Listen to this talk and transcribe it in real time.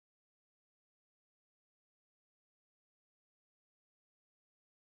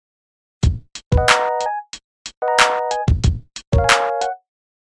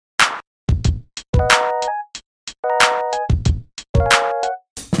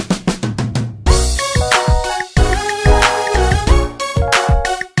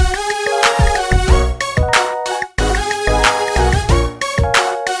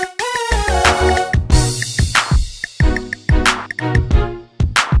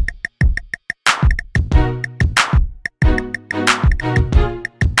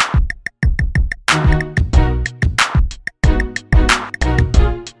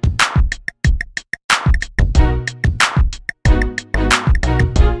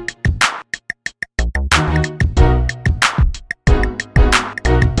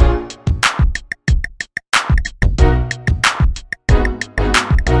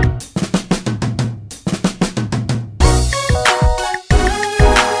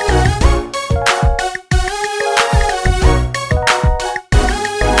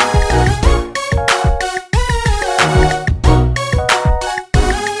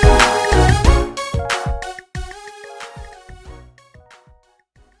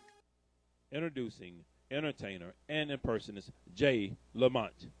introducing entertainer and impersonist Jay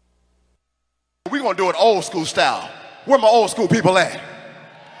Lamont. We're going to do it old school style. Where my old school people at?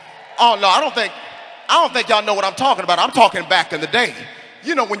 Oh, no, I don't think y'all know what I'm talking about. I'm talking back in the day.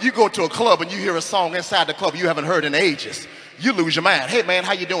 You know, when you go to a club and you hear a song inside the club you haven't heard in ages, you lose your mind. Hey, man,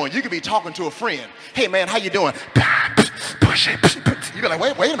 how you doing? You could be talking to a friend. Hey, man, how you doing? You be like,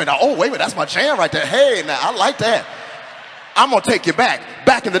 wait a minute. Oh, wait a minute. That's my jam right there. Hey, now, I like that. I'm going to take you back.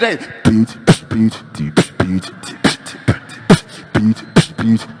 Back in the day.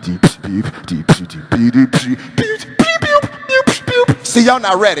 See, y'all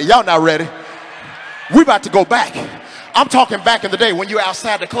not ready. Y'all not ready. We about to go back. I'm talking back in the day when you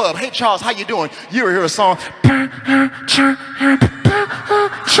outside the club. Hey, Charles, how you doing? You hear a song.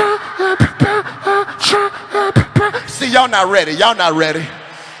 See, y'all not ready. Y'all not ready.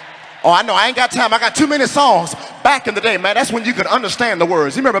 Oh, I know. I ain't got time. I got too many songs. Back in the day, man, that's when you could understand the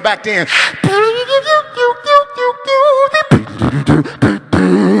words. You remember back then?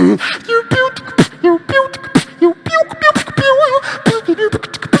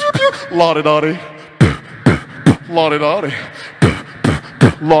 Lordy, Lordy. Lordy, Lordy.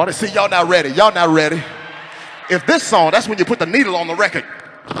 Lordy. See, y'all not ready. Y'all not ready. If this song, that's when you put the needle on the record.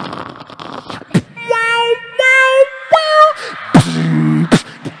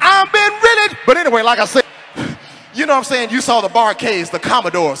 I've been really. But anyway, like I said, you know what I'm saying? You saw the Barcades, the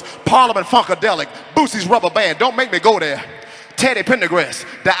Commodores, Parliament Funkadelic, Boosie's Rubber Band. Don't make me go there. Teddy Pendergrass,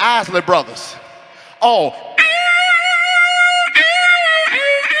 the Isley Brothers. Oh.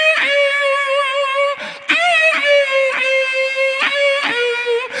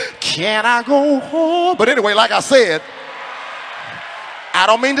 Can I go home? But anyway, like I said, I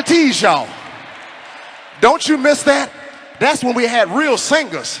don't mean to tease y'all. Don't you miss that? That's when we had real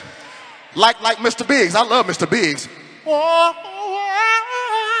singers. Like Mr. Biggs. I love Mr. Biggs.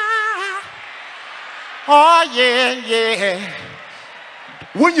 Oh, yeah.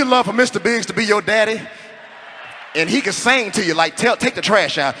 Wouldn't you love for Mr. Biggs to be your daddy? And he could sing to you like, take the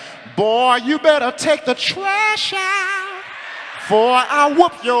trash out. Boy, you better take the trash out, for I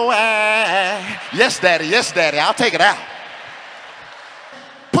whoop your ass. Yes, daddy, I'll take it out.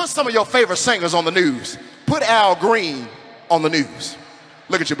 Put some of your favorite singers on the news. Put Al Green on the news.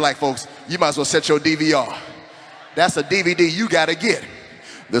 Look at you black folks. You might as well set your DVR. That's a DVD you gotta get.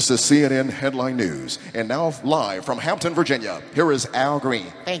 This is CNN Headline News. And now live from Hampton, Virginia, here is Al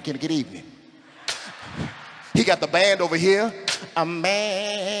Green. Thank you and good evening. He got the band over here. A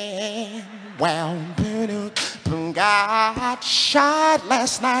man got shot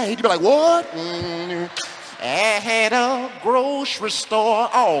last night. You be like, what? At a grocery store.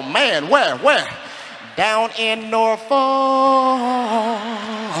 Oh man, where? Down in Norfolk.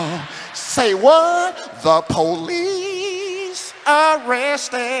 Say what? The police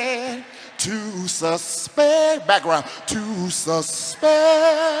arrested two suspects. Background. Two suspects.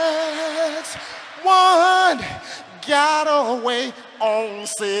 One got away on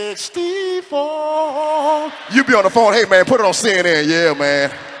 64. You be on the phone. Hey man, put it on CNN. Yeah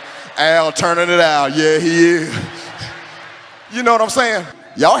man. Al turning it out. Yeah, he is. You know what I'm saying?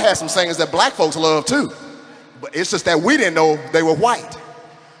 Y'all had some singers that black folks love too. But it's just that we didn't know they were white.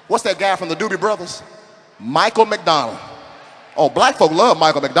 What's that guy from the Doobie Brothers? Michael McDonald. Oh, black folk love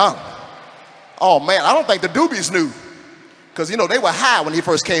Michael McDonald. Oh man, I don't think the Doobies knew. Because you know, they were high when he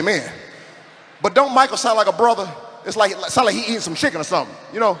first came in. But don't Michael sound like a brother? It's like, it sound like he eating some chicken or something,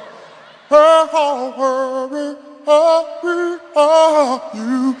 you know?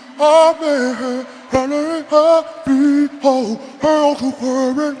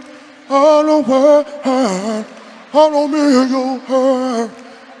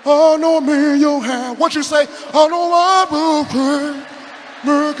 What you say? I know I will pray.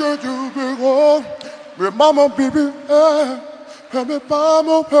 Make it you big old. Mama, baby, then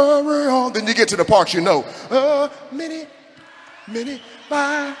you get to the parts you know. Minute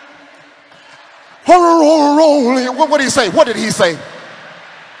by. What did he say? What did he say?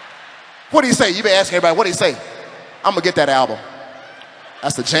 What did he say? You been asking everybody, what did he say? I'm gonna get that album.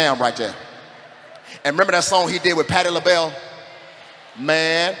 That's the jam right there. And remember that song he did with Patti LaBelle?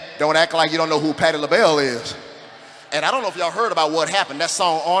 Man, don't act like you don't know who Patti LaBelle is. And I don't know if y'all heard about what happened. That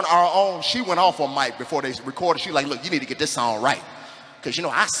song, On Our Own, she went off on Mike before they recorded. She like, look, you need to get this song right. Because, you know,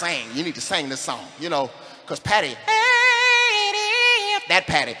 I sang. You need to sing this song, you know. Because Patti, that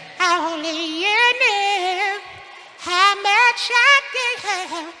Patti. Only you knew how much I did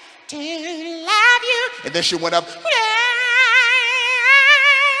to love you. And then she went up.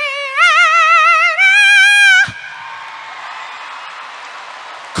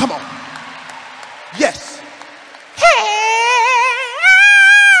 Come on. Yes.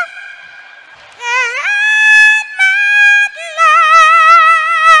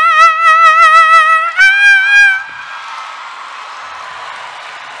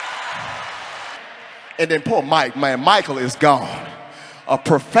 And then poor Mike, man, Michael is gone. A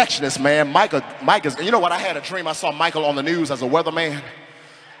perfectionist, man. Mike is, you know what? I had a dream. I saw Michael on the news as a weatherman.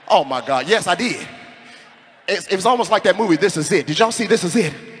 Oh my God. Yes, I did. It was almost like that movie, This Is It. Did y'all see This Is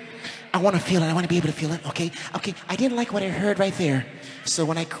It? I want to feel it. I want to be able to feel it. Okay. I didn't like what I heard right there. So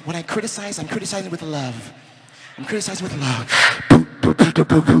when I criticize, I'm criticizing with love. I'm criticizing with love.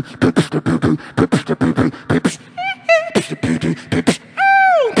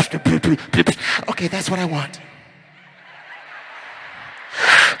 Okay, that's what I want.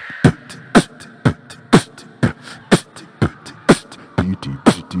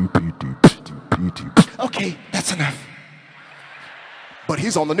 Okay, that's enough. But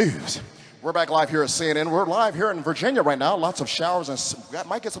he's on the news. We're back live here at CNN. We're live here in Virginia right now. Lots of showers and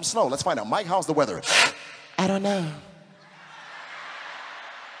might get some snow. Let's find out. Mike, how's the weather? I don't know.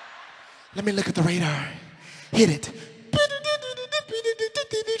 Let me look at the radar. Hit it.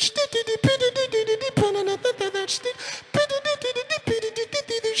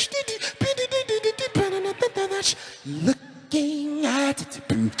 Looking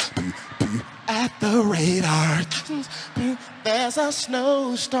at the radar, there's a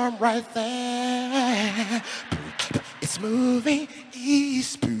snowstorm right there. It's moving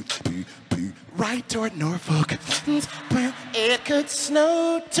east, right toward Norfolk. It could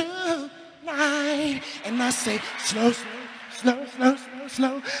snow tonight. And I say, snow, snow, snow, snow,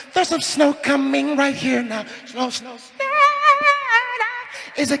 snow. There's some snow coming right here now. Snow, snow, snow.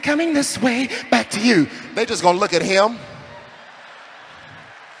 Is it coming this way? Back to you. They just gonna look at him.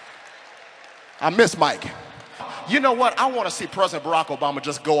 I miss Mike. You know what? I want to see President Barack Obama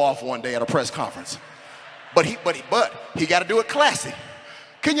just go off one day at a press conference. But he got to do it classy.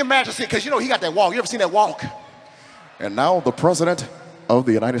 Can you imagine seeing, because you know he got that walk. You ever seen that walk? And now the President of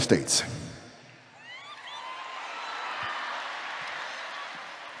the United States.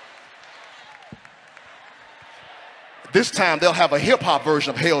 This time they'll have a hip hop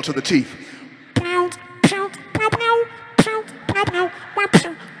version of Hail to the Chief.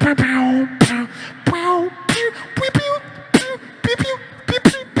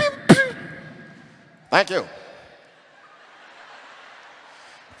 Thank you.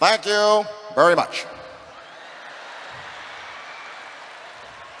 Thank you very much.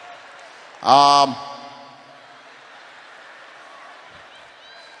 I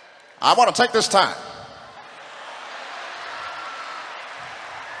want to take this time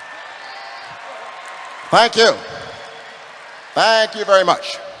Thank you. Thank you very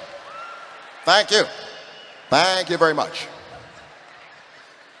much. Thank you. Thank you very much.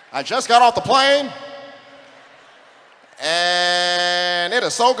 I just got off the plane, and it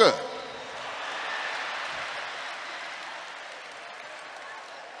is so good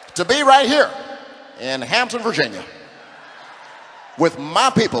to be right here in Hampton, Virginia, with my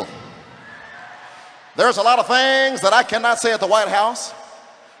people. There's a lot of things that I cannot say at the White House,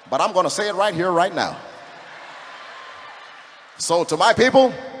 but I'm going to say it right here, right now. So to my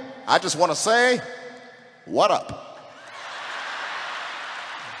people, I just want to say, what up?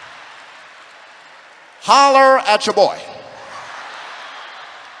 Holler at your boy.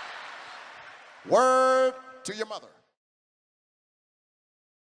 Word to your mother.